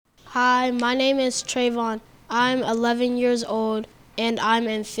Hi, my name is Traevon. I'm 11 years old and I'm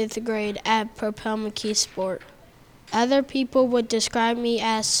in 5th grade at Propel McKee Sport. Other people would describe me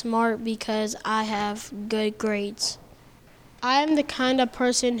as smart because I have good grades. I am the kind of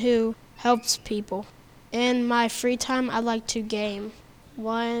person who helps people. In my free time, I like to game.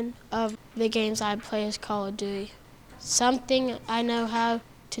 One of the games I play is Call of Duty. Something I know how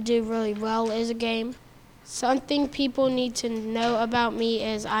to do really well is a game. Something people need to know about me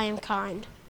is I am kind.